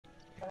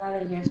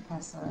Another year's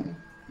passed already.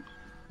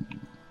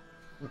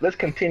 Let's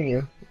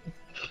continue.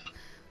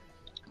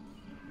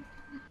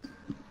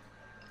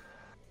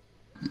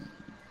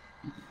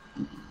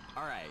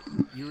 Alright,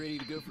 you ready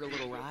to go for a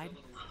little ride?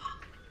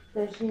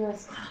 There she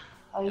was.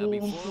 Are Now you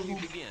even before we seeing?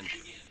 begin,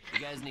 you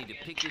guys need to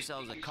pick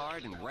yourselves a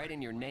card and write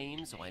in your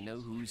name so I know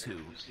who's who.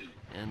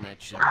 And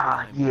that should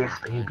give me yes, enough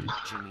time baby. to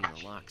jimmy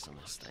the locks on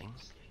this thing.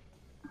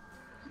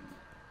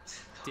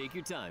 Take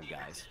your time,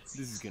 guys.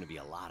 This is gonna be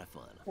a lot of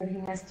fun. But he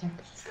missed her.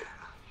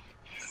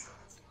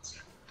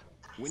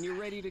 When you're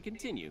ready to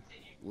continue,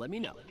 let me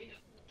know.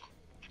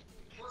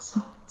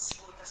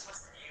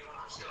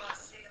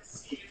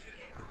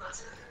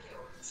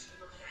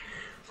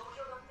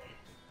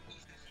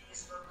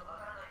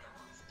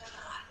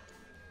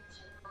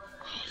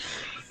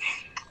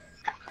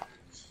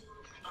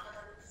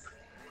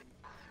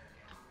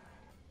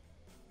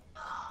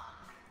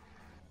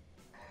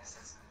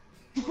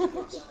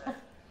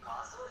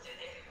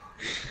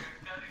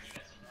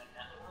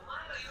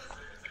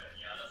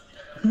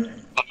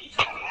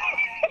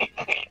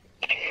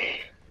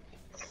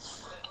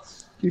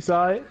 You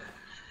saw it?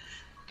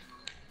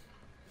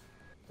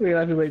 You're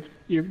laughing, wait,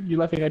 you're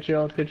laughing at your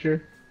own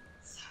picture.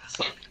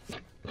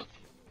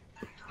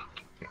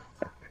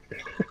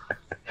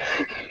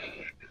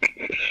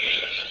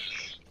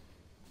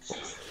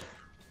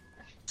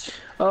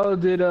 Oh,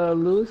 did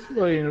Lewis?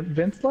 Wait,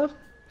 Vince left?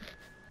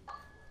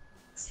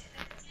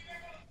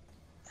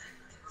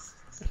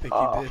 I think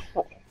he did.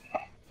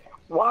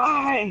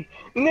 Why?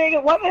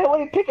 Nigga, why the hell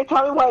would you pick a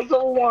Tommy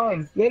Wiseau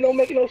one? They don't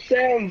make no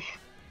sense.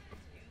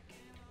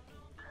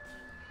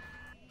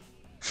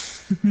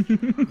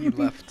 He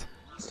left.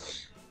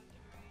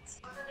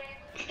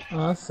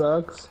 That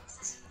sucks.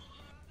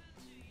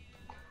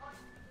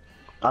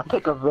 I'll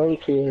take a very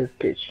creative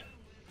pitch.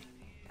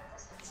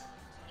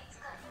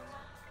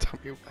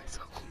 Tommy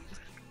Wiseau.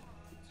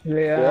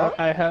 Yeah,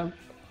 What?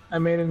 I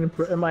made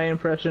my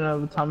impression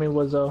of Tommy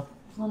Wiseau.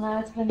 Well, now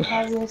it's been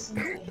 5 years since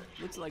then.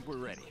 Looks like we're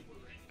ready.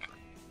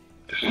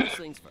 First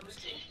things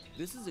first.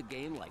 This is a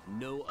game like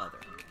no other.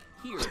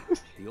 Here,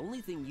 the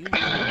only thing you need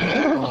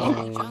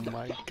Oh is each other.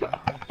 my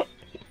god.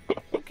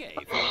 Okay,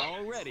 if you're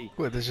all ready,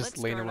 What, they're just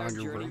let's laying start our around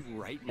your journey room?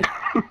 right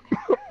now.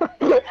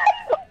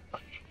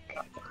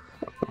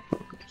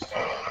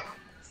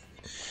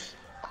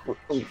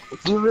 Do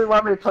you really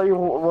want me to tell you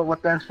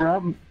what that's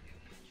from?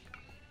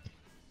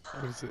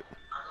 What is it?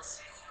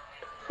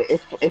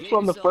 It's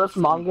from the first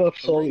manga of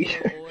Soul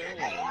Eater.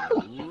 Oregano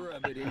oil and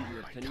rub it into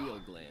your pineal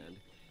gland.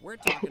 We're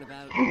talking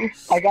about.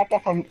 I got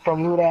that from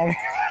Ludan.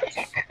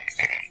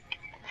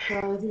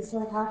 So is this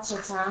like half the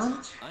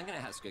town? I'm gonna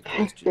ask a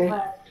question.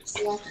 But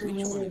she actually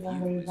Which made one it of when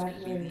you we is gonna be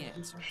the evacuated.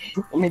 answer?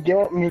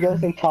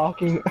 Miguel's been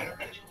talking.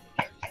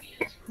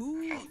 Who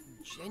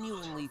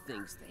genuinely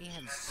thinks they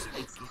have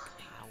psychic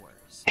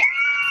powers?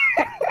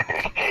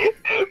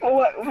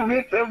 What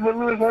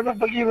the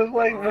fuck he looks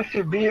like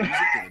Mr. Bean? Who's it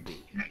gonna be?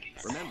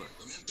 Remember,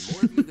 the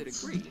more of you that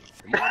agree,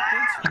 the more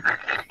points you get.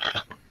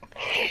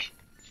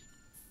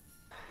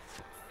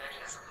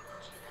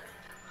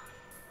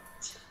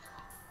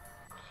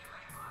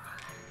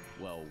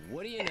 Well,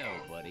 what do you know,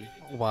 buddy?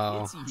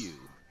 Wow. It's you.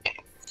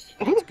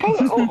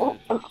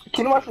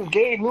 Kinomas is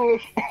gay,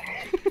 Lewis.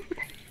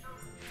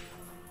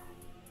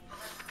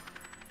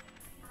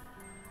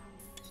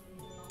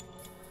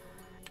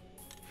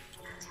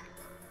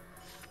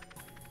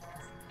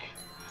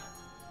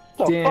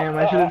 Damn,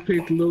 I should have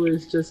picked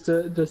Lewis just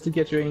to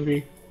get you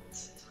angry.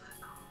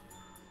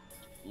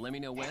 Let me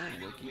know when,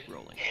 and we'll keep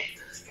rolling.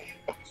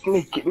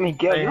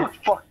 Miguel, you're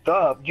fucked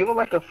up. You look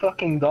like a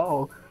fucking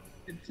doll.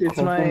 It's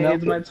my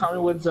Tommy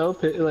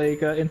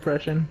Wiseau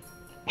impression.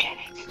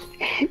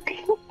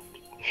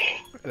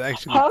 It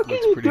actually How can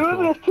looks you pretty do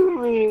cool. this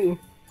to me?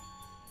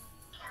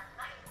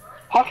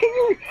 How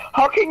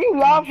can you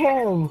love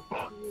him?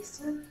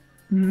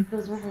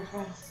 Those were her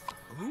friends.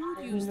 Who would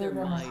I use their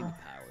know that mind myself.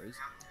 powers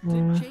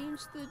to change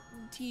the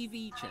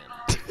TV channel?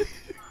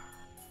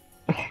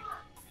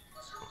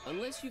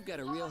 Unless you've got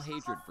a real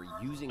hatred for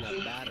using up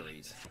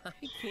batteries, I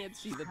can't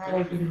see the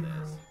point of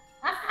this.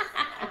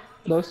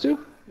 Those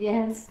two?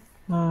 Yes.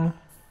 What?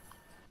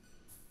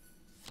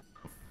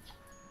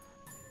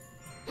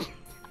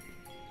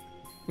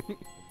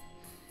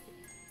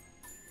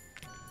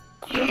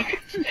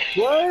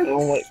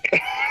 Oh my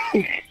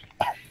god.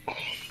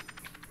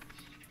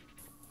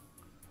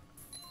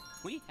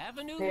 We have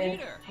a new Wait,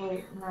 leader.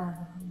 no.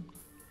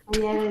 Oh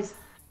yeah,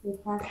 they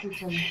passed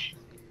each other.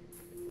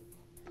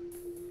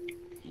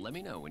 Let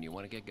me know when you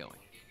want to get going.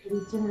 He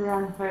turned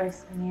around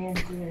first and he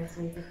didn't see her,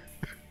 so he could...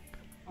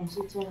 And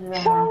she turned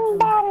around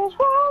Somebody's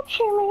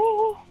watching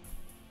me.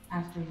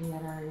 after he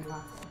had already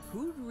locked her.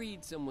 Who'd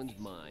read someone's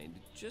mind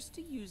just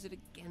to use it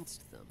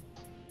against them?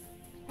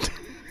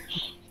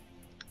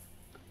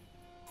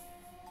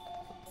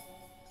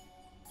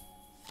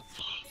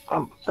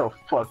 I'm so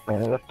fucked,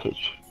 man. That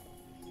pitch.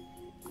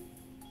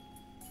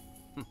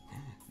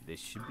 This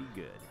should be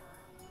good.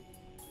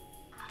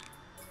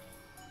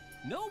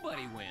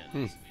 Nobody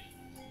wins.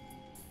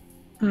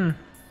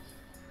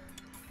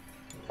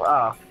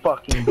 Ah,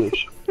 fucking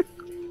bitch.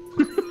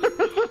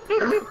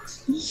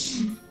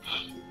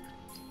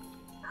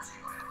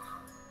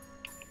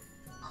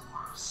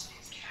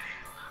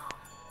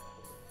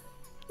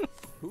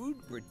 Who'd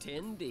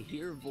pretend to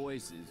hear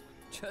voices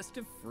just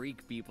to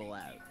freak people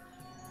out?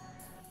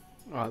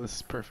 Oh, this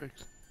is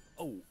perfect.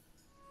 Oh,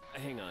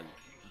 hang on.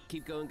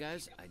 Keep going,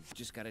 guys. I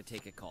just gotta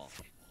take a call.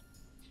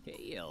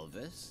 Hey,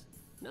 Elvis.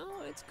 No,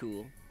 it's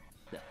cool.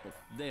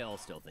 They all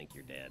still think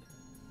you're dead.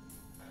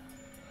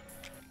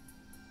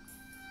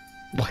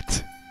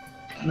 What?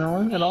 No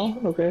one at all?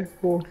 Okay,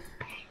 cool.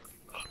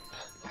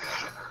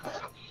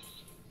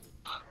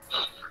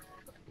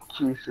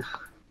 Jesus.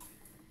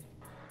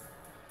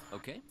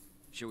 Okay,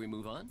 shall we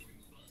move on?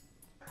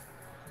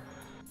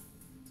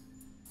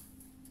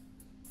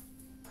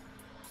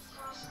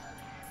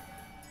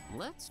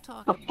 Let's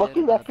talk The a fuck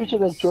bit is that about picture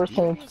the that George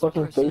Sands mysterious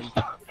fucking person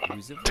face?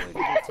 who's avoided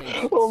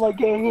attention Oh my so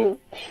god,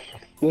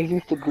 this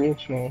is the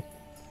Grinch, man.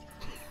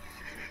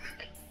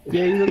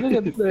 Yeah, you look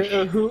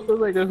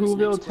like a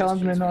Whoville This next question's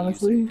talisman, gonna use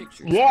some honestly.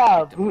 pictures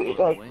Yeah, to blow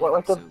like away,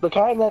 like so the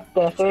kind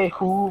that say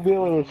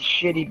Whoville is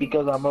shitty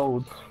because I'm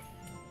old.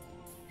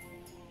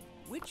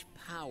 which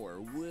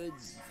power would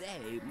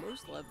they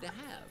most love to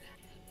have?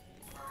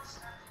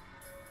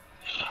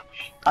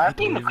 I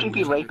think the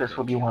creepy rapist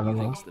would be one of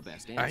them. Thinks the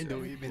best I answer.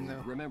 don't even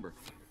know. Remember,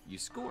 you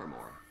score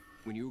more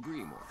when you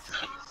agree more.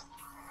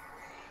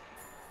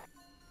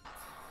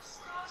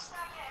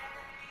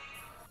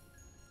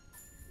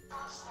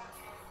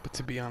 But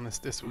to be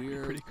honest, this would be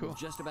We're pretty cool.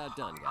 just about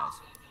done, guys.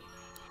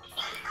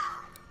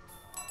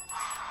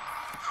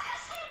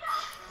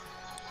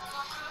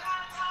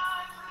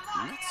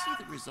 Let's see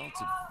the results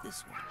of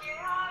this one.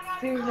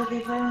 Seriously,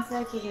 they find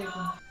psychicism.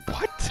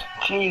 What?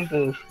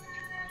 Jesus.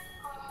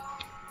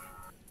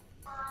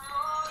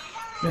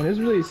 Man, this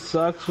really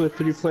sucks with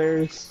 3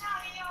 players.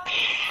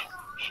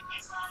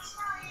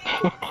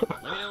 Let me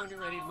know when you're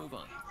ready to move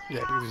on.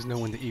 Yeah, there's no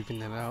one to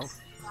even it out.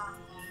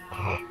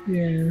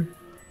 Yeah.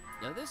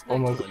 Now this Oh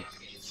next my- one,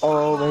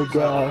 Oh my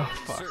god.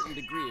 a certain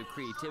degree of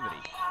creativity.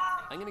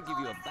 I'm gonna give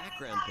you a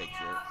background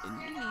picture,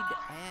 and you need to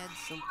add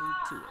something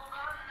to it.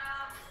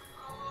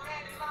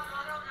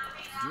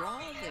 Draw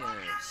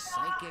their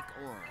psychic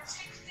aura.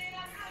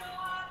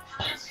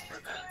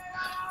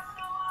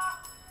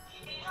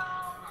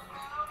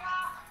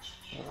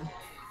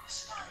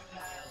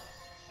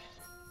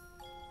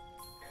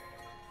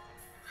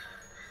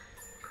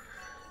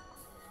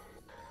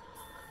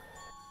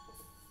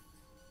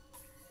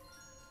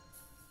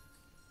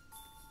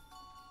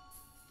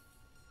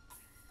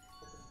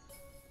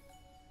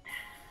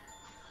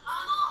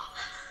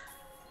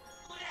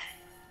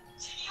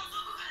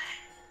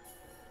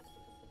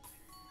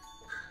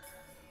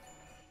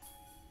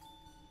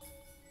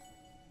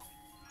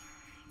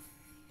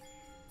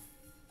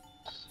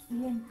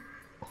 Yeah.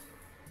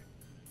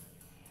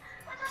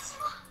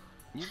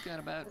 You've got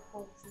about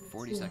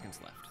 40 seconds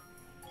left.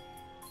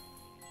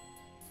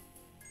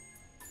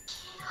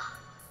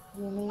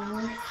 Your name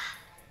is?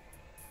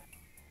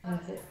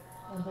 That's it.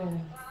 I'm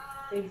sorry.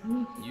 Saves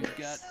me. You've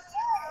got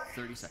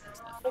 30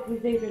 seconds left. Like we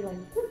saved your life.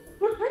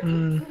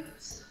 Mm.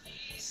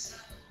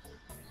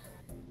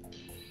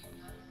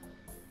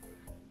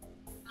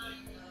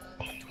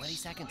 20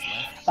 seconds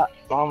left.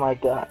 Oh my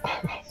god.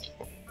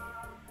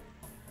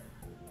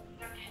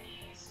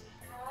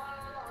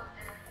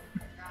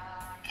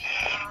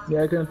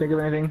 Yeah, I couldn't think of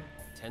anything.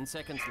 10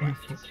 seconds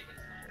left.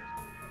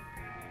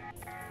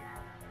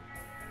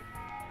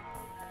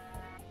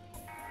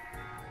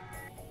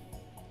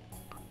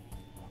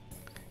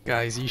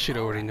 Guys, you should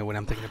already know what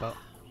I'm thinking about.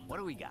 What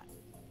do we got?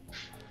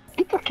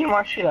 Get the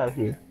camera shit out of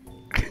here.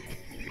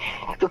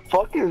 What the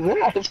fuck is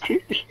that? It's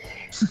creepy.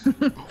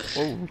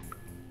 Oh,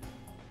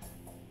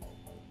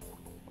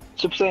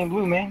 Super Saiyan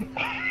Blue, man.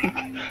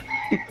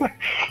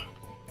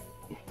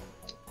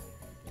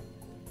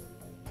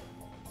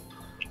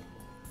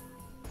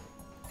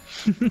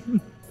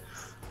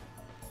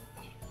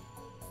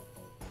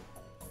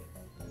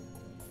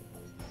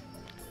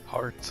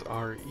 hearts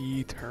are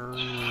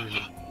eternal.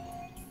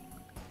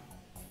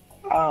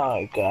 Oh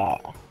my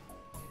god.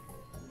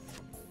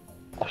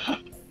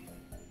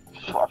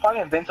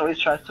 Fucking Vince always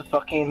tries to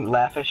fucking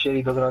laugh at shit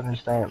he doesn't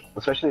understand.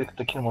 Especially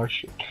the Kim Moore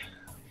shit.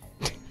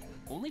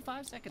 Only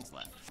 5 seconds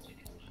left.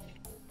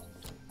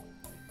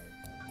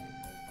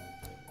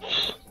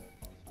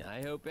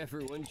 I hope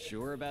everyone's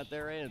sure about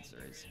their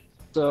answers.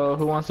 So,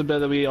 who wants to bet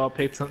that we all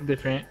picked something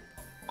different?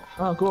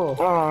 Oh,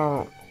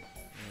 cool.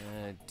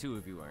 Two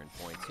of you earn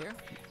points here.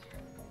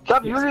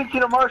 Stop using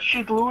Kingdom Hearts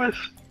shit, Lewis.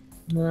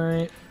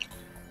 Alright.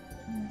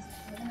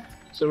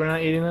 So we're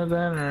not eating it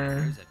then, or?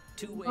 There's a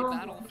two-way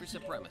battle for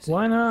supremacy.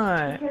 Why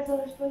not? Because I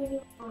was putting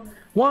it on.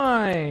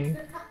 Why?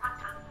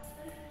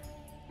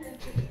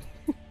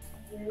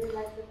 Really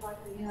like the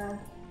fact that you have.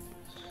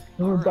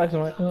 I'm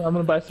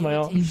gonna buy some of my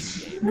own.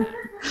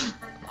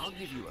 I'll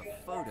give you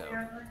a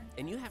photo,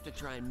 and you have to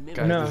try and mimic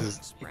Guys, No. the this is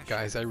expression.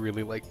 guys. I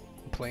really like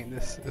playing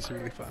this. This is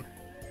really fun.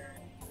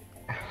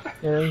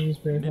 Yeah, this is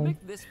pretty fun.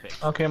 Mimic this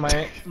picture. Okay, my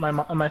sister's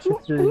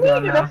Nigga,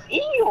 gone now. that's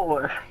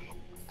Eeyore.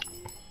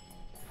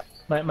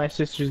 My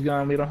sister's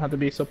gone. We don't have to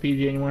be so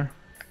PG anymore.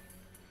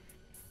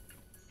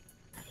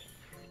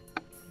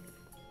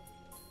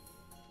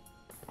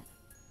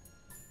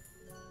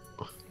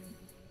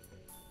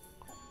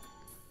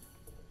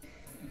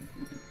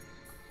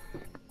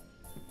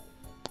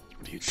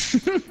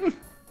 dude.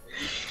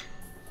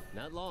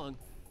 Not long.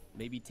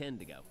 Maybe 10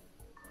 to go.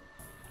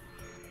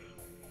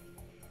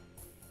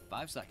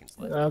 5 seconds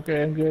left.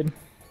 Okay, I'm good.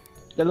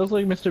 That looks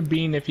like Mr.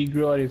 Bean if he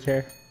grew out his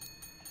hair.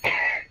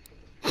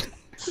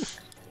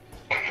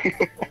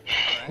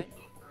 Alright.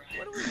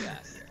 What do we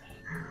got here?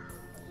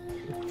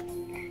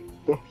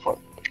 The fuck?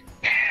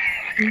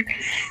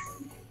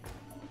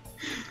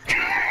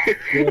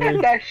 Yeah.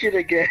 That shit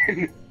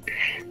again.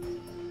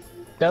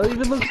 That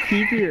even looks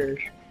creepier.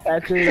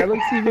 Actually, that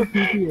looks even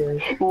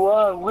creepier.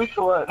 What? Which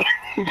one?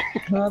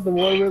 The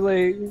one where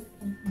like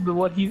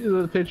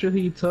the picture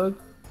he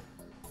took.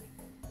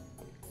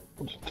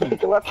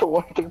 That's the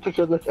one thing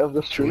picture of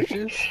the street.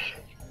 Switches?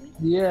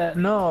 Yeah,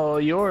 no,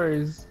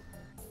 yours.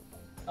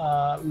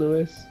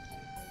 Lewis.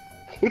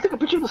 He took a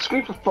picture of the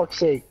screen for fuck's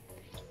sake.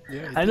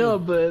 Yeah, I know,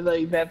 but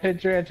like that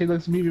picture actually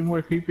looks even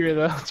more creepier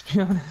though, to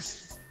be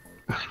honest.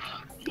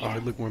 Oh,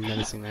 it looked more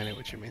menacing. I know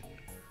what you mean.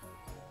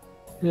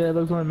 Yeah, it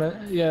looks more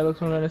it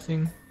looks more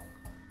menacing.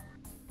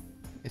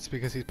 It's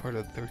because he's part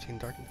of the 13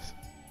 Darkness.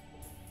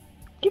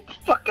 Get the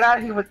fuck out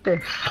of here with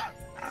this.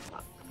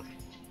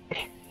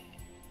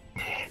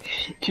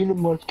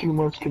 Kingdom Hearts, Kingdom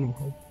Hearts, Kingdom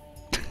Hearts.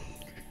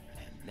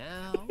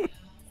 Now,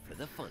 for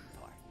the fun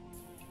part.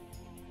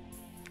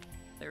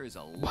 There is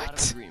a lot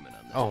What? of agreement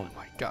on this Oh one.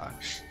 my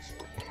gosh.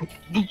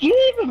 Did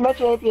you even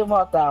mention anything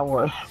about that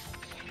one?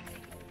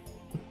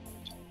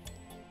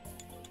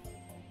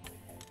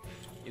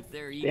 If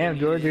they're Damn,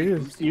 George, you're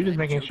just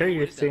making sure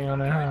you're staying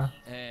on it, huh?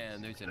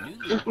 And there's a new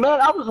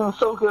Man, I was doing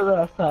so good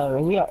last time,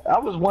 and yeah, I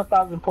was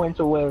 1,000 points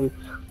away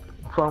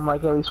from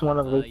like at least one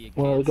of the you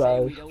one of can't the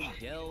say we guys. don't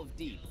delve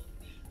deep.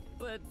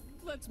 But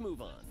let's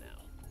move on now.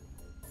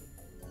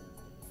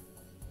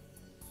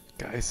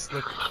 Guys,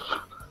 look.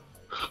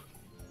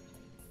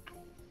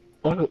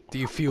 Look Do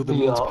you feel the at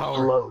moon's the power?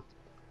 float.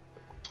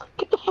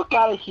 Get the fuck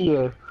out of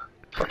here,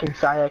 fucking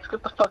Syax.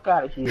 Get the fuck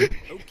out of here.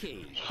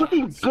 Okay.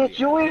 You bitch,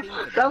 you ain't.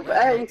 That's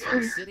hey.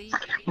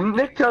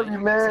 Nick tells you,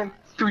 man.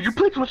 Dude, you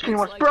played too much Kingdom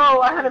Hearts, bro.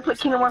 I haven't played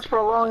Kingdom Hearts for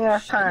a long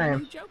ass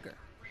time. Joker.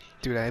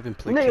 Dude, I haven't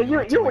played Nigga, Kingdom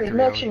Hearts you in like already 3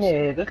 mentioned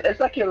hours. it. It's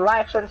like your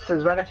life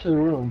sentences right next to the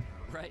room.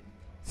 Right.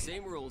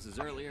 Same rules as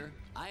earlier.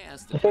 I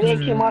asked If it ain't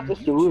Kingdom Hearts,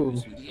 it's the room.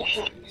 choose who the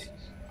answer is.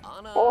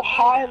 Anna, Oh,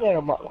 hi there,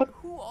 what?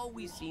 Who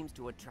always seems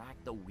to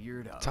attract the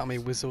weirdos? Tommy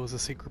Wiseau is a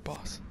secret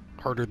boss.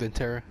 Harder than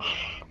Terra.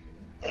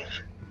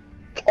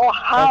 Oh,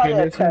 hi Okay,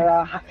 there, this one-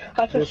 Tara.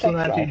 How's your This one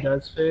sex actually life?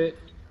 does fit.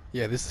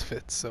 Yeah, this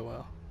fits so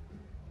well.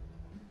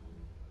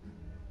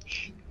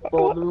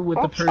 Well, with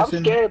the I'm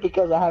person. scared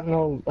because I have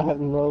no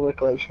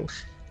recollection.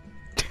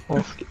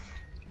 I'm scared.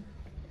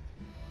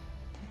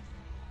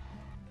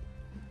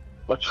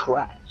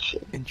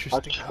 Attraction.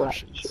 Interesting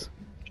Attraction. options.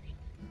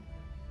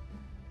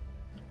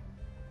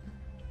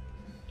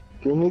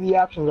 Give me the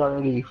options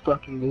already, you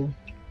fucking dude.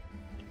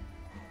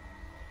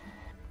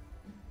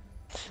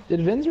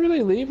 Did Vince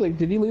really leave? Like,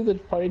 did he leave the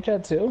party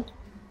chat too?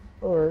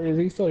 Or is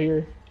he still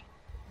here?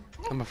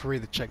 I'm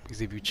afraid to check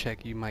because if you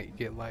check, you might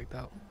get lagged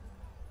out.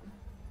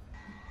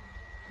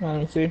 Let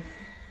me see.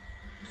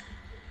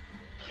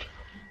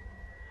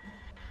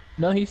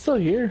 No, he's still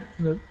here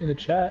in the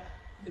chat.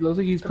 It looks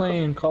like he's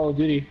playing Call of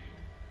Duty.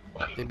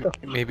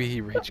 Maybe he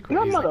rage quit.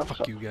 No, He's like, motherfucker.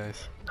 fuck you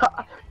guys.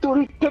 Dude,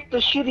 he picked the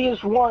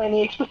shittiest one and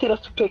he expected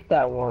us to pick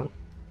that one.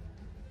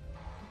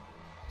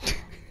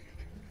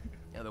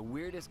 Now, the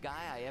weirdest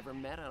guy I ever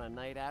met on a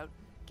night out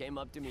came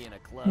up to me in a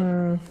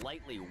club,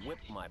 lightly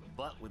whipped my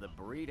butt with a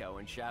burrito,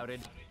 and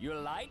shouted, "You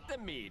like the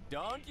meat,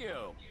 don't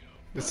you?"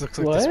 This looks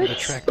like this would What?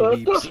 attract What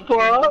weebs.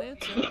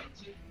 the fuck?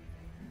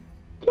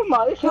 Come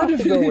on, this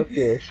has to go with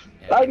this.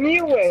 I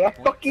knew it. I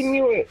fucking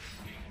knew it.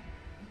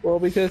 Well,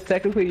 because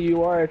technically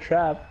you are a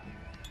trap.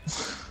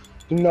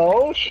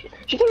 No, she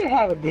doesn't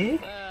have a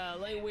dick.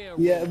 Like we're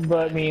Yeah,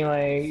 but I mean,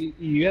 like,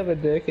 you have a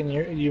dick and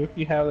you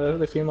have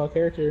the female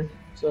character,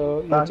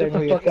 so you're Nah, get the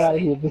technically fuck out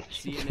of here, bitch.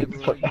 seeing Get the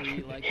everyone fuck out.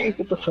 agree like that.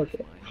 Get the fuck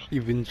out.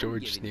 Even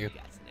George Giving knew. you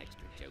guys an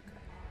extra joker.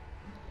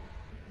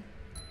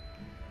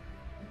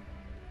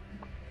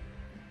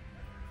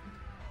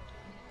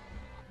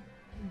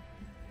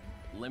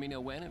 Let me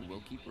know when, and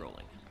we'll keep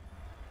rolling.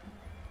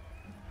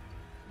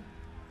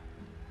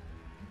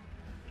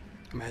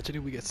 Imagine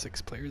if we get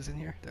 6 players in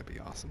here. That'd be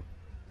awesome.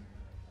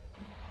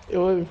 It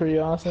would be pretty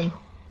awesome.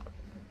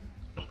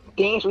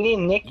 Things we need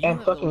Nick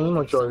and fucking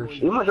Emo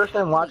George. Emo George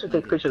didn't watch to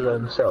take pictures of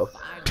himself.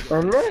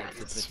 And Nick,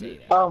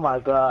 oh my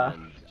god.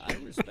 And I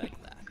respect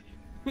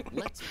that.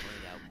 Let's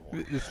find out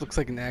more. This looks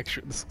like an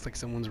actual. This looks like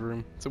someone's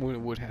room.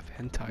 Someone would have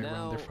hentai around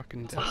Now, their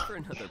fucking time desk. for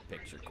another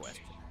picture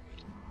question.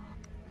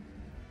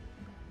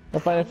 I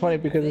find it funny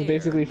because it's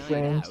basically Their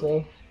framed, night so.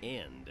 out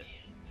end.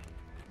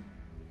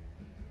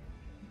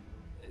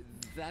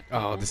 That Oh,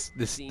 couple this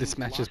seems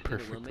matches locked in a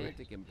perfectly.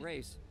 romantic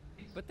embrace,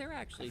 but they're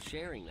actually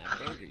sharing that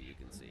burger, you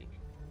can see.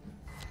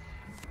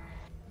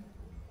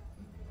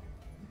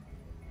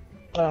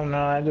 I don't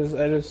know. I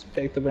just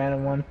picked the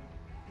random one.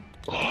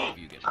 If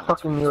you get I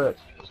fucking knew it.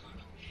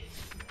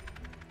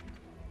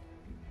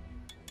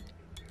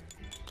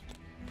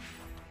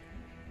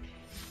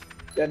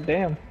 God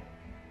damn.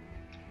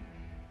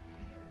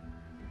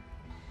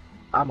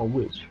 I'm a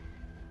witch.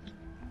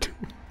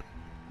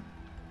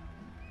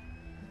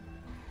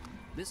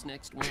 This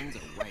next one's a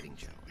writing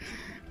challenge.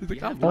 He's like,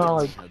 You have I'm to Oh, tell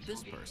like- me how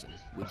this person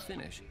would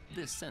finish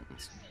this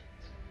sentence.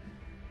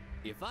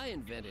 If I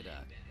invented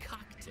a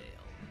cocktail,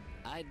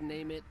 I'd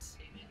name it...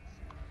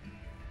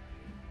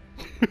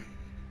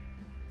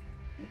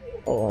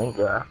 Oh my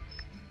god.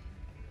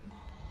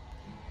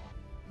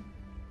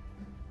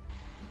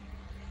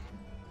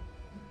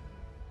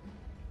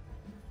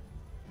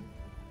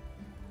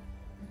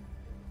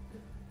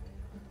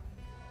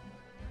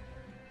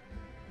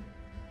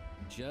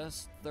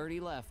 Just 30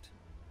 left.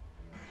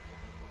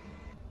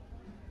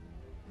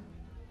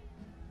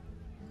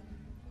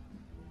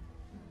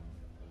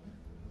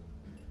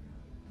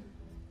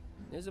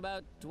 There's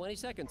about 20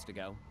 seconds to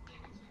go.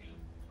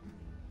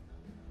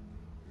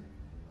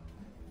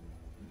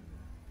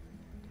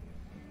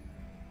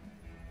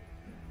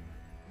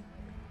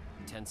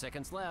 Ten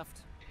seconds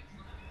left.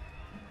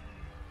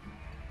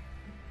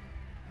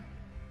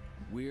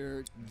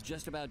 We're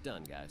just about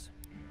done, guys.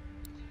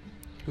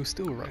 Who's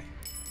still right?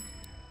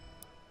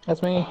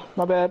 That's me.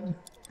 My bad.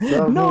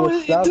 That was No,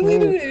 me, it that was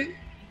deleted me. it.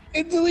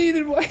 It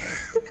deleted my. Time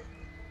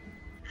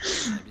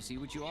to see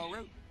what you all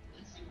wrote.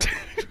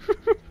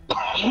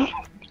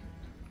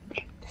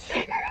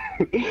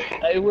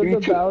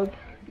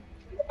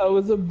 I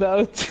was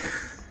about.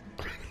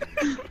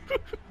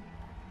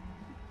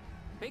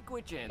 Pick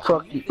which answer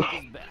Fuck you you.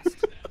 think is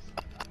best.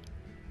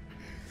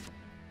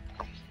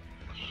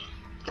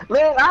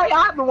 Man,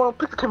 I've been wanting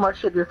to pick my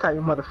shit this time,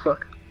 you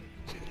motherfucker.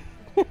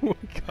 Oh my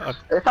god.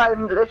 If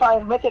I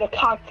invented a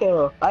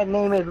cocktail, I'd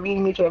name it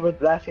Leading Me to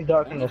Everlasting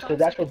Darkness, because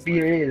that's what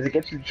beer is. It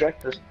gets you drunk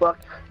as fuck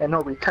and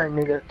no return,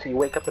 nigga, till you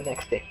wake up the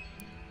next day.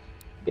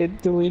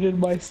 It deleted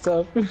my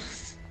stuff.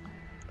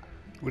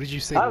 What did you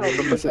say? I don't What know did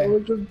what you to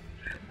say?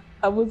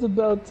 I was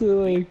about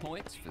to 3 like.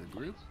 points for the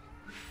group.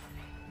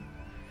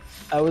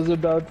 I was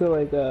about to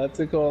like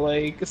to go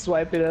like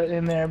swipe it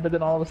in there, but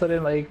then all of a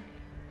sudden like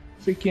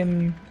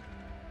freaking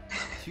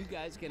You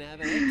guys can have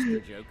an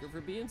extra joker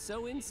for being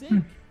so in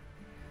sync.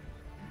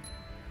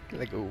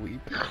 Like a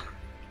weep.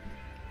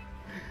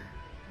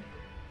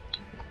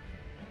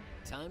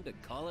 Time to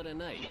call it a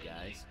night,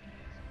 guys.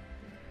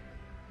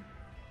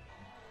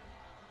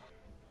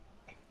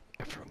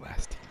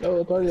 Everlasting.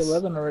 oh, it's already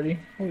 11 already.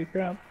 Holy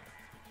crap!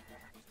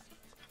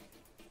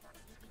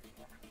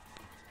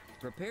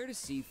 Prepare to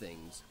see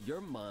things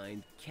your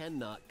mind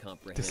cannot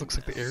comprehend. This looks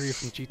like the area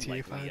from GTA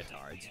Like 5.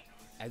 leotards.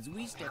 As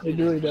we step It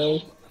into really the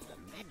does. world of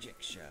the magic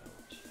show,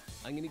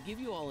 I'm gonna give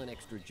you all an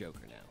extra joker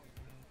now.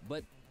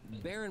 But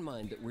bear in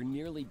mind that we're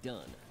nearly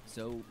done,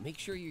 so make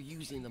sure you're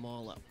using them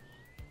all up.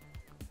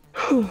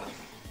 Look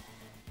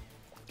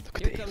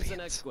at Here the comes the aliens.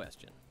 next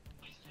question.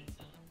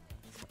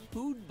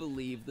 Who'd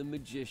believe the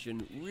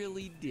magician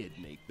really did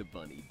make the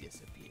bunny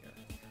disappear?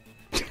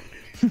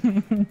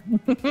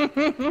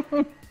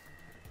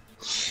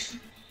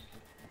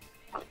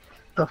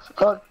 The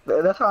fuck?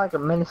 That sounds like a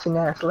menacing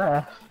ass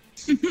laugh.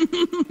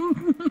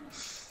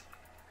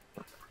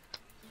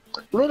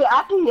 Nigga,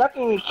 I think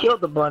you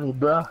killed the bunny,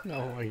 bro.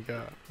 Oh my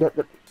god.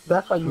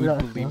 That's why you Who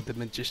laughed. believed the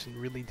magician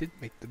really did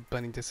make the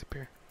bunny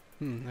disappear?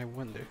 I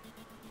wonder.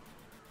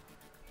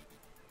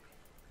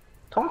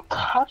 Don't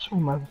touch me,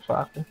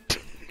 motherfucker.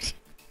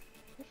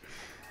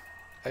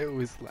 I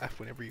always laugh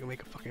whenever you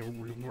make a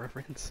fucking room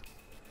reference.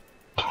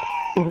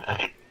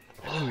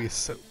 Louis is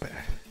so bad.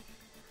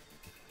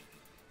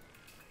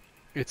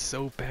 It's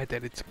so bad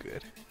that it's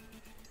good.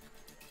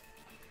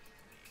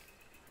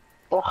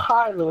 Oh,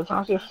 hi, Lewis.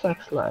 How's your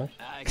sex life?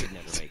 I could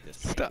never make this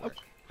plan Stop. work.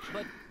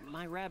 But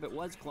my rabbit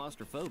was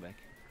claustrophobic.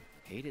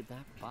 Hated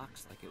that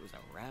box like it was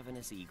a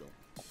ravenous eagle.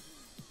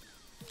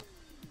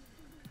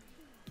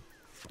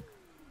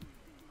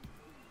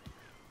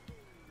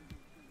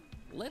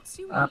 Let's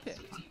see what you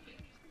picked.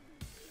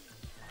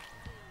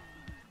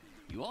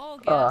 You all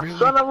got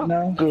Son of a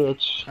No.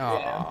 bitch.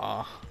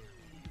 Aww.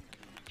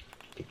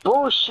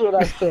 Bullshit,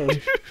 I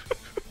say.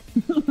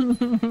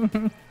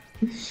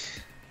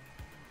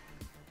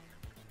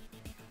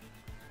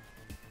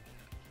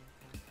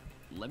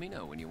 Let me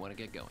know when you want to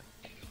get going.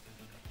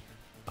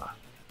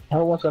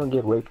 No one's gonna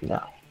get raped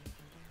now.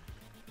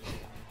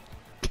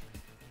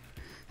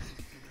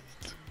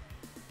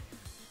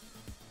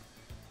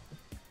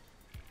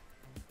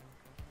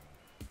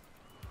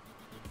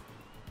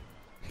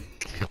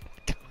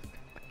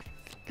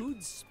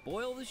 Who'd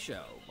spoil the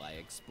show by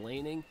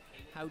explaining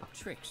how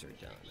tricks are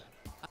done?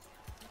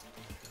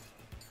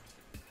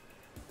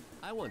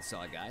 I once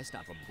saw a guy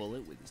stop a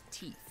bullet with his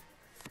teeth.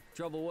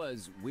 Trouble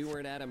was, we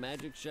weren't at a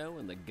magic show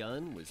and the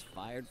gun was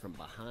fired from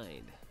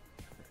behind.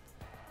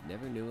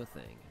 Never knew a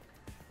thing.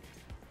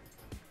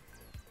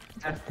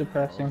 That's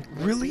depressing.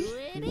 Really?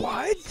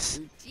 What?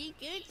 Gucci,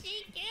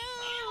 Gucci,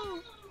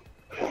 Goo!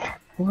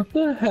 What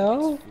the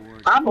hell?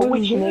 I'm a What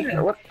witch, is nigga.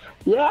 that? What?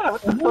 Yeah,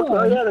 what the fuck?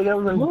 Oh, yeah, they got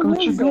a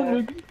Gucci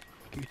bag.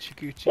 Gucci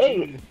Gucci.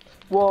 Hey,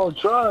 well,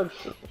 drugs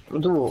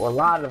do a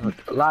lot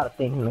of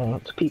things, man,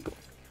 to people.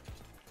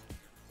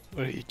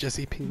 What are you,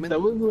 Jesse Pinkman?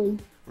 That was like.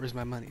 Where's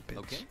my money, bitch?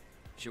 Okay,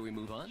 shall we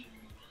move on?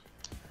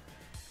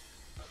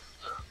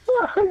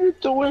 Are you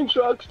doing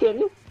drugs, Danny?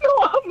 No,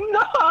 I'm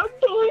not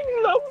doing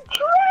no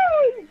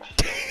drugs!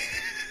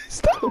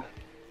 Stop!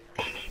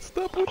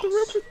 Stop with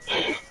the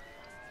reference!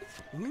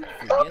 Who'd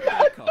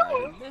forget the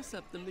card and mess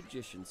up the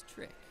magician's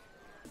trick?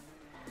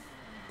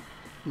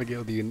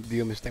 Miguel, do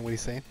you understand what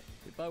he's saying?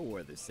 If I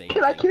wore the same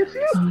Can I thing kiss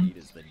on you?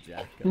 the street as the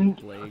jack I'm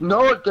playing,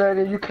 No,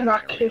 Daddy, you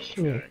cannot kiss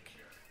me. jerk.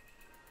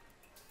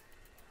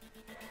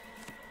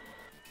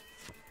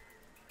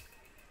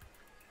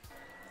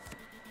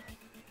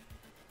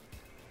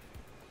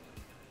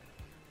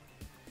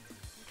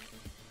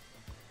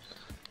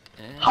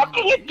 How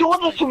can you do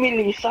this to me,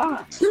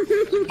 Lisa?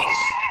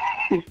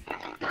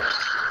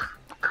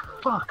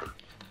 Fuck.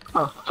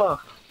 Oh,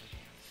 fuck.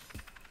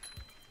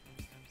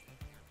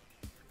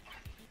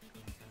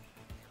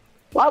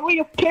 Why were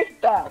you pick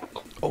that?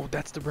 Oh,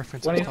 that's the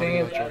reference Funny I'm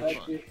talking thing about, is,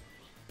 George.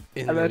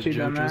 In I've the actually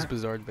done JoJo's that.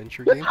 Bizarre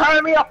Adventure You're game.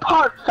 tearing me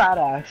apart, fat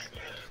ass.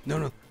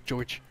 No,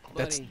 George.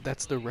 Buddy,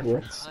 That's the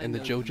reference I in the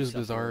know you JoJo's suffer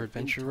Bizarre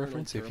Adventure internal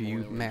reference. If turmoil you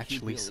and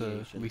match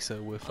Lisa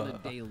humiliation with on a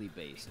daily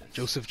basis.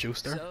 Joseph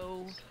Joestar,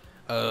 So,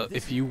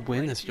 this if you is win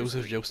right as to your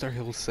Joseph screen. Joestar,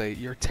 he'll say,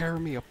 "You're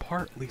tearing me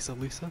apart, Lisa."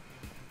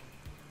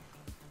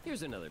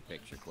 Here's another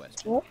picture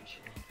question.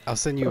 I'll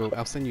send you a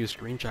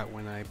screenshot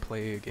when I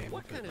play a game.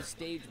 What kind of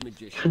stage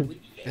magician would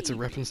It's a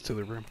reference to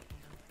the room.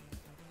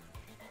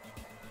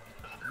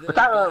 What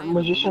type of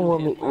magician will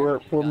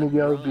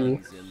Miguel be?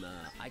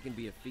 I can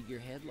be a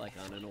figurehead like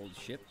on an old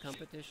ship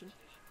competition.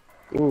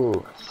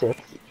 Ooh,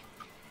 sexy.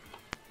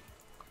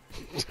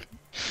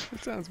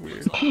 That sounds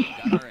weird. Got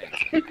our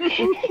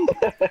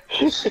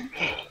answer.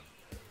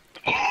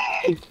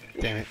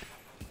 Damn it.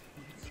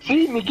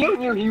 See, Miguel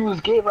knew he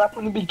was gay right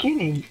from the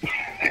beginning.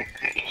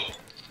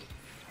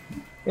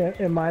 Yeah,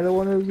 am I the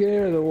one who's gay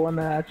or the one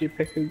that actually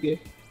picked who's gay?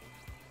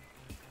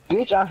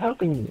 Bitch, I'm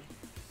helping you.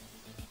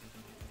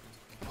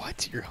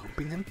 What? You're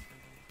humping him?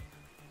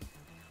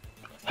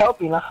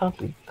 Helping, not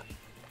humping.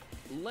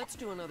 Let's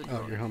do another Oh,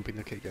 drawing. you're humping.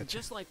 Okay, gotcha.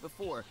 Just like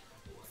before,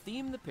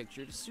 theme the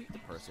picture to suit the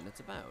person it's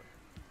about.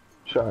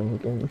 Trying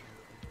again.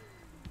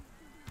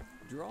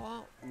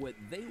 Draw what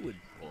they would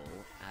pull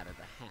out of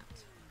the hat.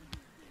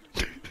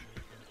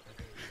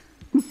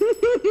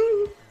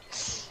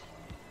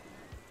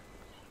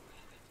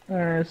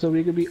 Alright, so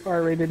we could be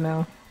R-rated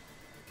now.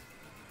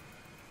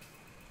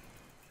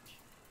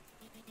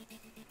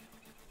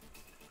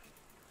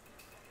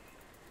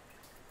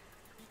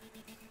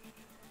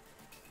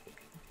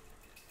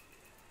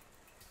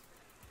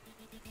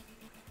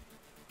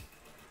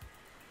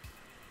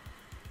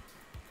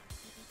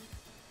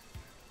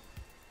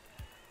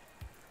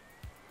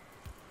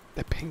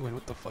 That penguin,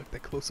 what the fuck?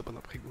 That close up on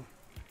the penguin.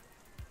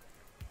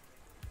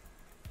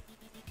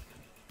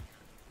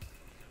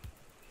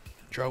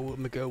 Draw what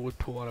Miguel would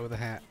pull out of the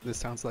hat. This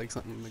sounds like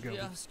something Miguel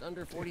would. Just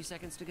under 40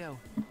 seconds to go.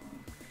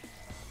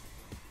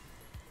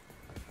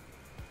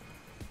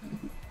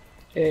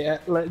 Hey,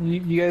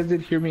 you guys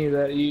did hear me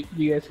that you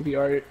guys could be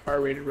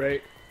R-rated,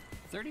 right?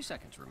 30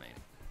 seconds remain.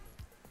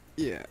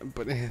 Yeah,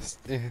 but it has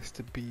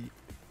to be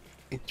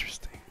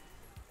interesting.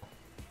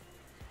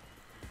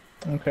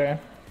 Okay.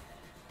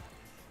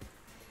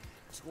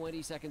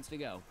 20 seconds to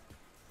go.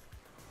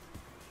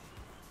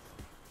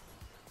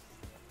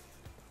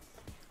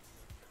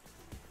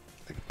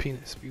 Like a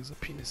penis, because a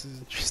penis is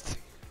interesting.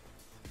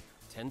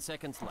 10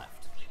 seconds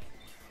left.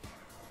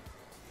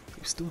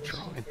 You're still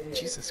drawing.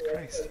 Jesus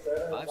Christ.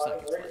 5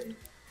 seconds left.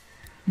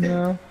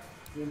 No.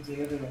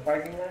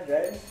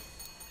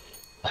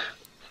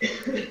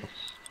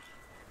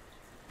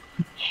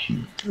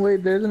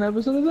 Wait, there's an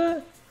episode of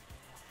that?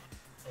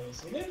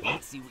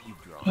 Let's see what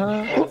you've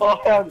drawn.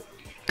 Oh, God.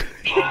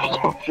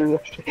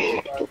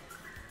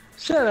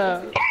 Shut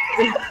up.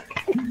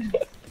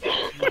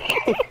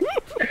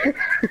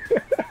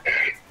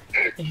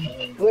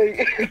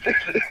 Like,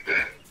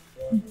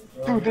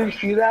 dude, did you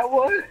see that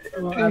one?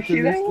 Well, Did you after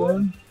see this that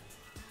one?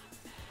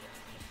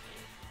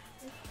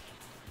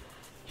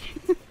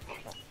 one.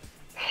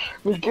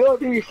 Miguel,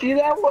 did you see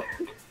that one?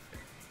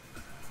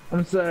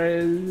 I'm sorry,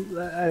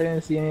 I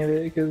didn't see any of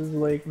it because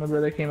like my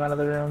brother came out of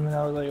the room and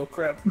I was like, oh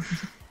crap.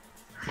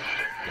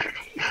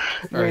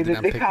 Alright, then They,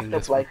 I'm they picking copped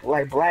this up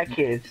like black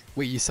kids.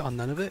 Wait, you saw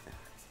none of it?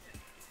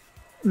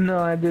 No,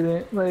 I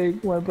didn't.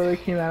 Like my brother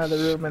came out of the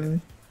room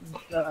and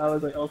I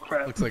was like, oh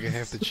crap. Looks like I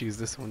have to choose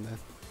this one then.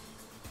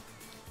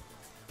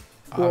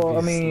 Well,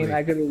 I mean, Obviously,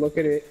 I could look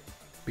at it.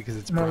 because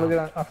it's I'm gonna look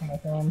brown. at it off of my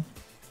phone.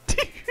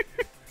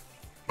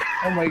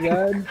 Oh my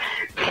god.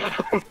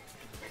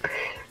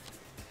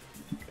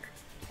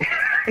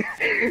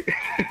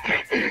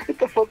 What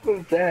the fuck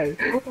was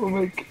that? Oh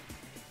my god.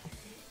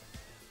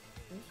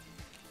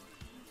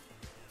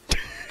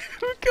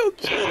 Look how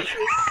Jesus.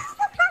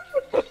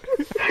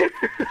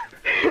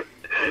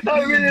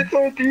 I mean, it's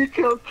so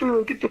detailed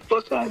too. Get the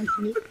fuck out of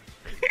here.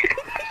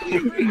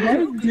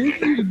 Why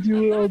did you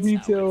do it all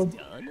detailed?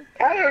 Done.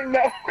 I don't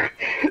know.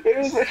 It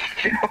was a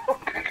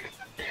joke.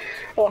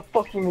 Oh,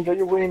 fuck you, Miguel.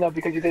 You're winning now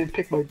because you didn't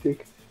pick my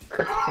dick.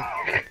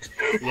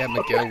 Yeah,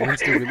 Miguel, when's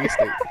the release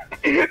date?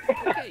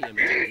 Okay,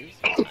 imitators,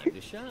 time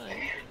to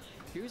shine.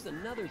 Here's Here's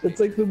another It's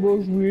like the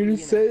most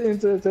weirdest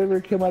sentence that's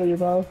ever come out of your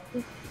mouth.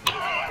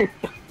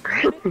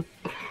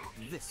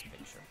 This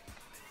picture.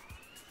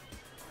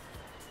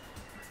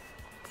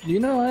 You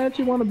know, I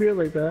actually want a beer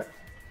like that.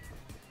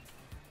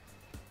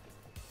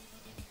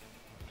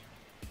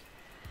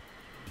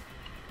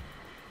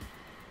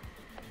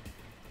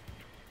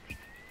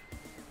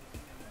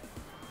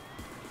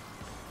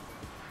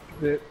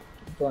 It,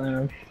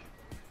 blam.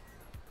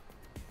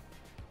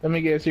 Let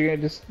me guess, you're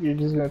just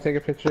gonna take a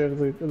picture of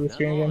the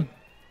screen again?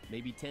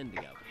 Maybe 10 to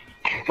go.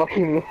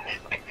 Fucking.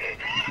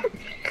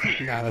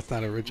 Nah, that's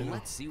not original.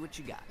 Let's see what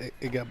you got.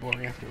 It got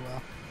boring after a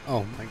while.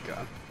 Oh my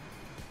god.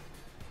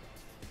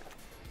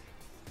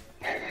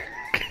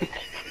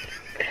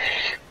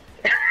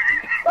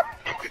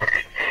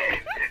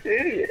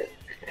 Idiot.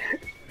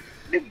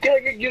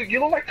 You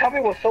look like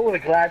Tommy with someone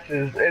with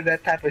glasses and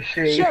that type of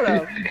shit. Shut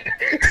up!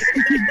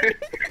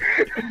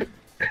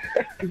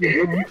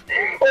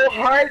 Oh,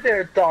 hi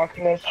there,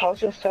 darkness.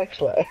 How's your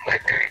sex life?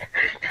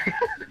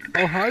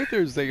 Oh, hi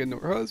there,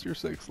 Xehanort. How's your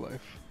sex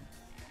life?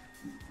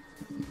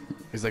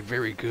 He's like,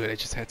 very good. I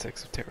just had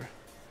sex with Terra.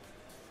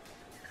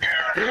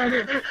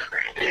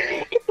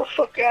 Get the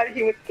fuck out of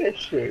here with this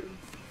shit.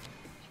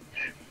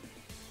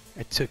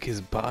 I took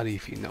his body,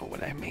 if you know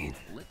what I mean.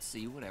 Let's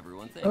see what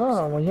everyone thinks.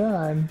 Oh my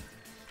god.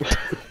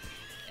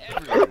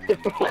 Everyone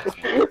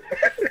thinks.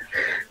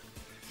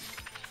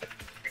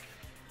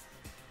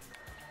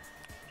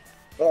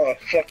 Oh,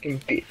 fucking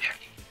bitch.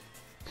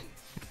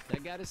 I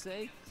gotta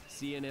say,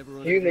 seeing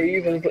everyone.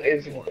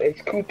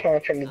 It's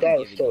coupon from the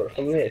dollar store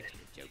from this.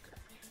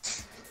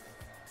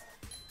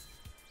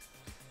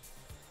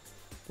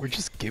 We're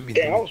just giving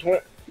Yeah, I him. was one.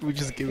 We're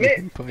just giving Man,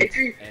 him points. if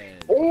you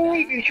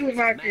only if you was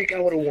not big, I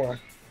would have won.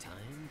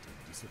 Time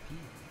to disappear.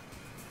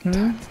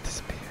 Time to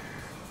disappear.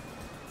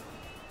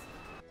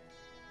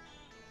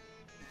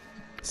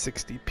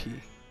 60p.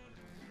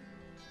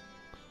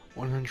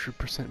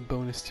 100%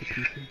 bonus to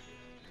PP.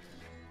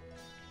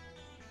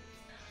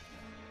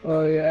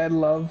 Oh yeah, I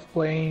love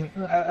playing.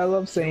 I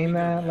love saying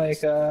that.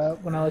 Like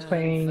when I was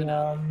playing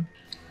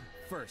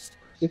First,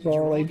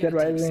 before like Dead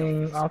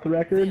Rising off the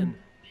record,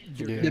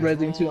 Yeah. Dead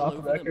Rising 2 off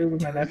the record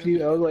with my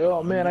nephew. I was like,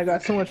 oh man, I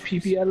got so much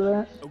PP out of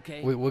that.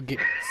 okay. Wait, what game?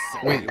 So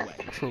Wait, anyway,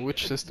 for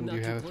which system do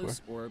you not too have it for?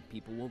 close or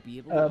people won't be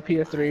able to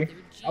PS3.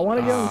 I want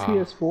to get on Ah.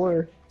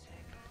 PS4.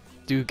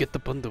 Dude, get the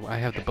bundle. I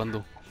have the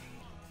bundle.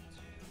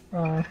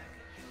 Uh,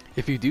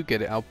 If you do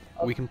get it,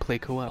 we can play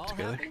co-op All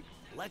together. happy?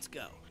 Let's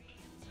go.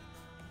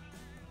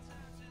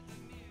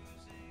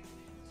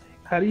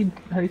 how do you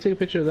take a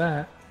picture of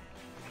that?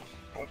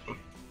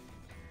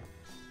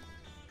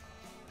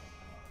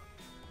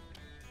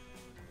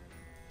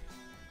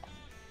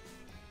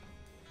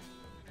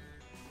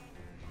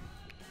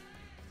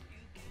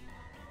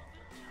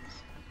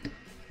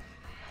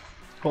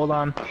 Hold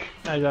on,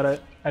 I gotta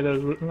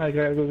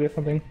go get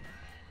something.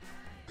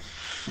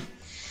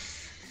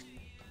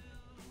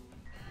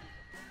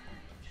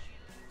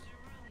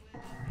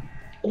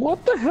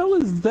 What the hell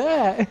is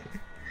that?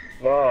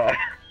 Oh.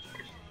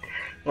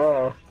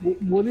 Oh.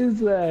 What is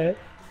that?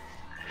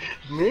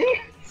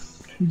 Me?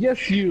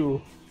 Yes,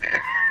 you.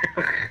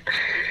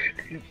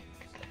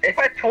 If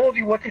I told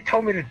you what they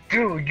told me to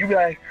do, you'd be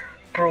like,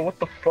 bro, what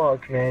the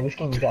fuck, man? This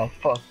game got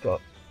fucked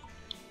up.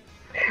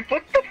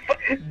 What the fuck?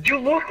 You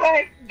look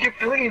like you're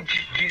feeling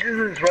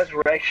Jesus'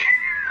 resurrection.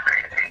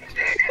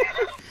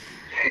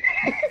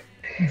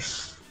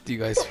 Do you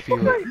guys feel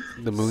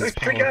the moon's Let's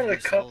drink out power?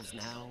 of the cup. Souls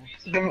now.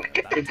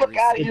 Get the fuck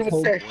out of here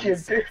with that shit,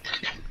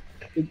 bitch.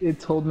 It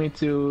told me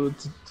to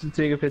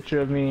take a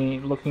picture of me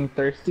looking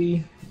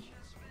thirsty.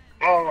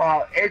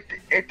 Oh,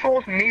 it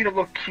told me to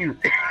look cute.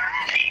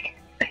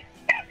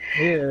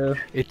 Yeah.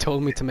 It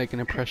told me to make an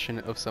impression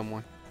of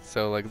someone.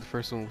 So, like, the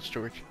first one was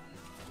George.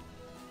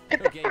 Get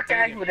the Okay, fuck take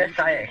out of it here with that easy,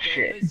 science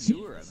shit. fellas.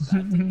 You're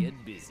about to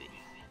get busy.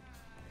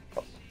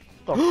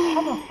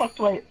 How the fuck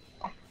do I...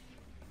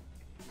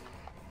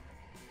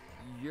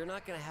 You're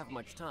not gonna have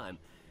much time,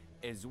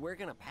 as we're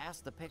gonna pass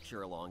the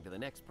picture along to the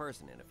next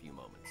person in a few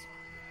moments.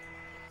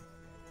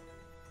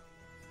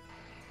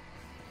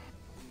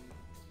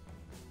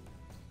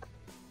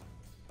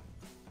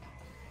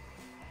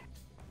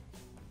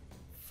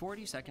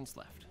 "40 seconds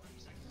left.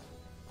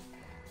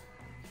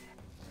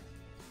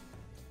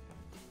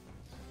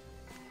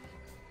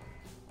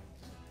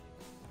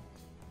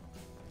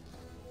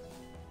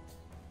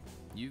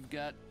 You've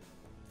got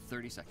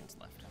 30 seconds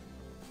left.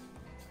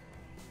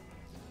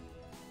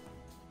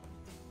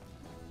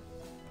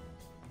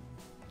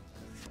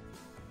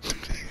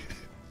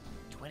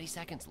 "20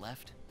 seconds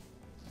left.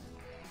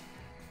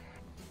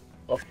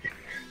 Oh,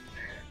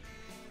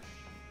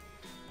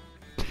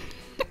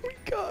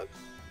 God.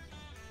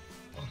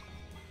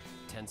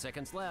 10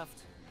 seconds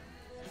left.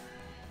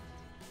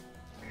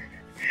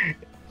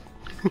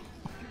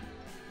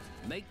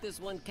 Make this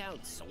one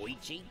count,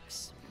 sweet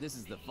cheeks. This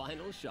is the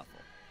final shuffle.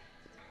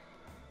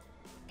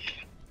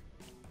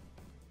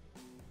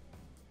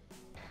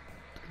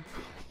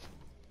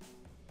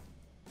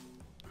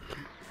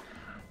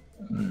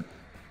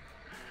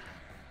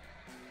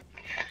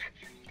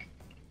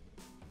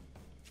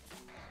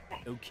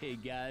 Okay,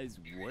 guys,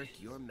 work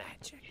your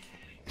magic.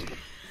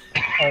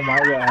 Oh my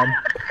god.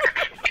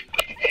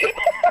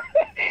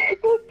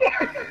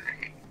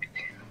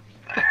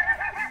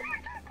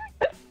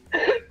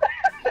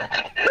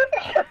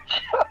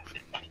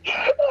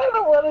 I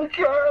don't want to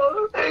try.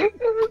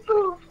 What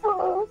the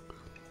fuck?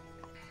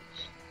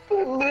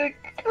 Lick.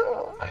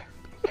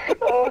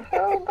 Oh,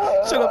 hell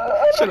no. Shut up!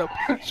 Shut up!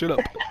 Shut up!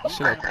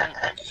 Shut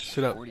up!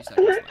 Shut up! 40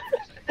 seconds left.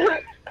 I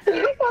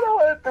don't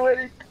want to do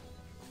anything.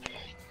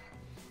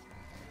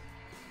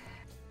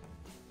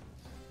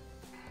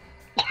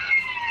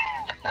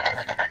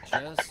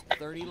 Just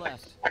 30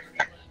 left.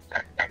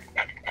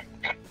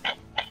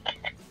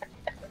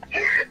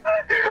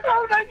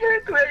 I'm not gonna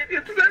do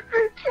anything to that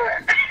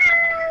picture.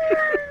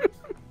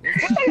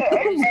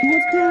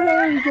 What's going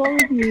on? What's wrong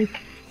with you?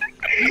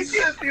 You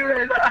can't see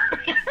right now.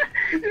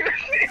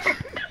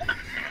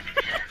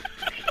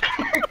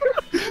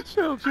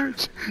 Shut up,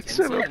 George!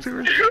 Shut up,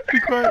 George! Be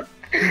quiet!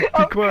 Be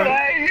I'm quiet!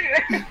 crying.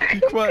 Be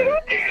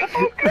quiet!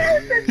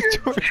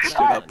 George,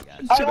 shut up!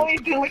 I Shut up! only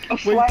did like a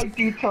slight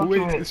detail to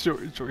Wait,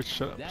 it. George,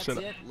 shut up! That's Shut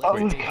up! it. Oh,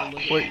 Let's Wait, take a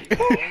look wait. at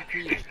your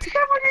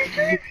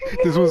creation.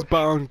 This was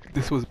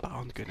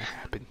bound gonna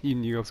happen. You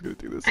knew I was gonna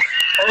do this.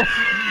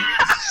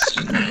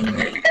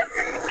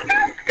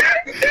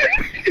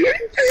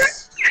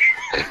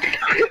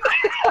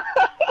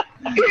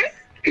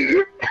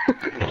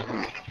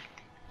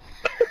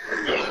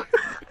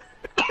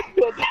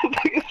 What the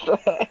fuck is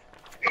that?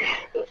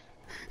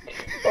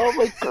 Oh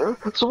my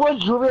god. Someone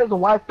drew me as a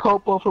white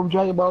Popo from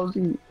Dragon Ball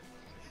Z.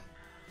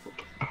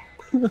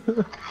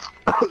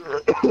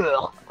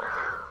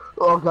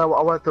 Oh god, I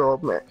want to throw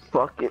up, man.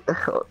 Fuck it.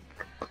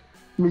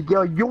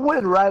 Miguel, you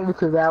went right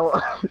into that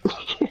one.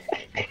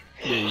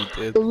 Yeah, you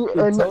did.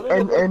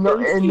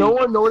 and no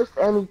one noticed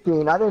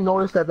anything. I didn't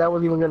notice that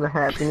was even gonna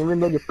happen, even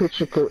though the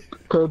picture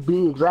could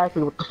be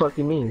exactly what the fuck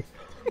it means.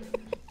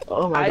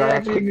 Oh my I god.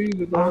 actually knew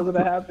that was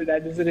gonna happen. I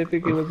just didn't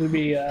think it was gonna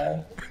be.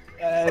 I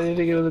didn't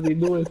think it was gonna be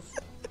Lewis.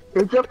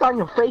 It jumped on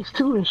your face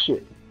too and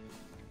shit.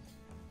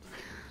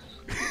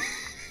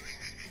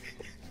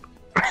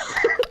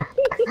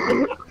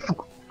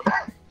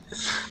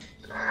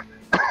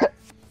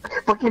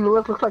 Fucking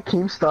Lewis looks like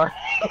Keemstar.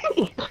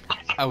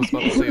 I was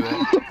about to say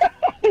that.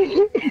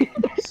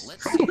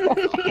 Let's see.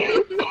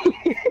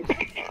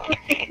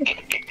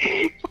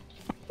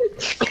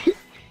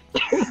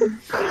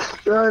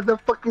 The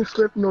fucking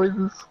slip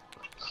noises.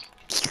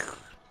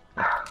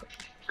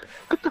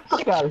 Get the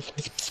fuck out of here.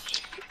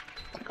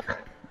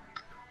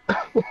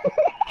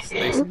 It's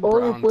nice and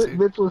Only brown, too.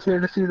 Mitch was here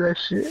to see that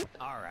shit.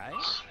 Alright,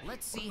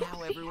 let's see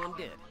how everyone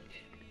did.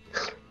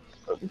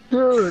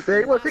 Dude,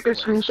 they want to take a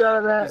screenshot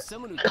of As that.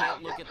 someone who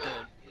can't look at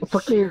the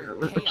Fucking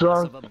chaos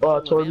drunk of a bowl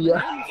of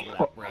Tortilla M&Ms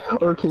without breaking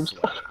or a Keemstar.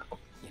 sweat.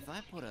 If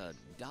I put a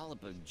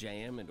dollop of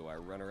jam into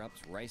our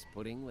runner-up's rice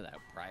pudding without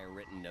prior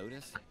written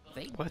notice,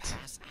 they'd What?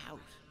 pass out.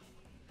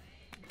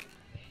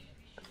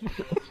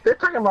 They're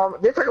talking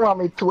about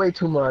me way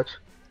too much.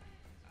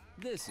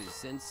 This is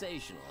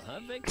sensational, huh,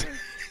 Victor?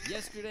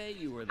 Yesterday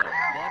you were the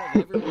butt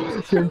of everyone's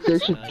jokes,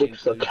 Sensation and I dick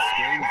sucker. include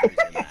strangers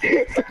in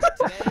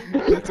that.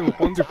 Today, That's a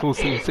wonderful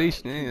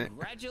sensation, ain't it?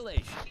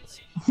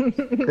 congratulations.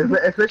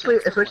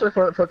 Especially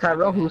for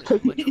Tyrell, who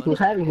was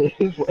having it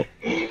his way.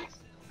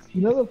 You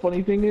know the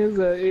funny thing is,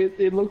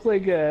 it looks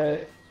like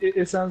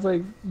it sounds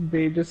like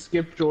they just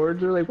skipped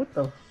George. They're like, what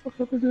the fuck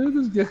happened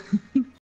to this guy?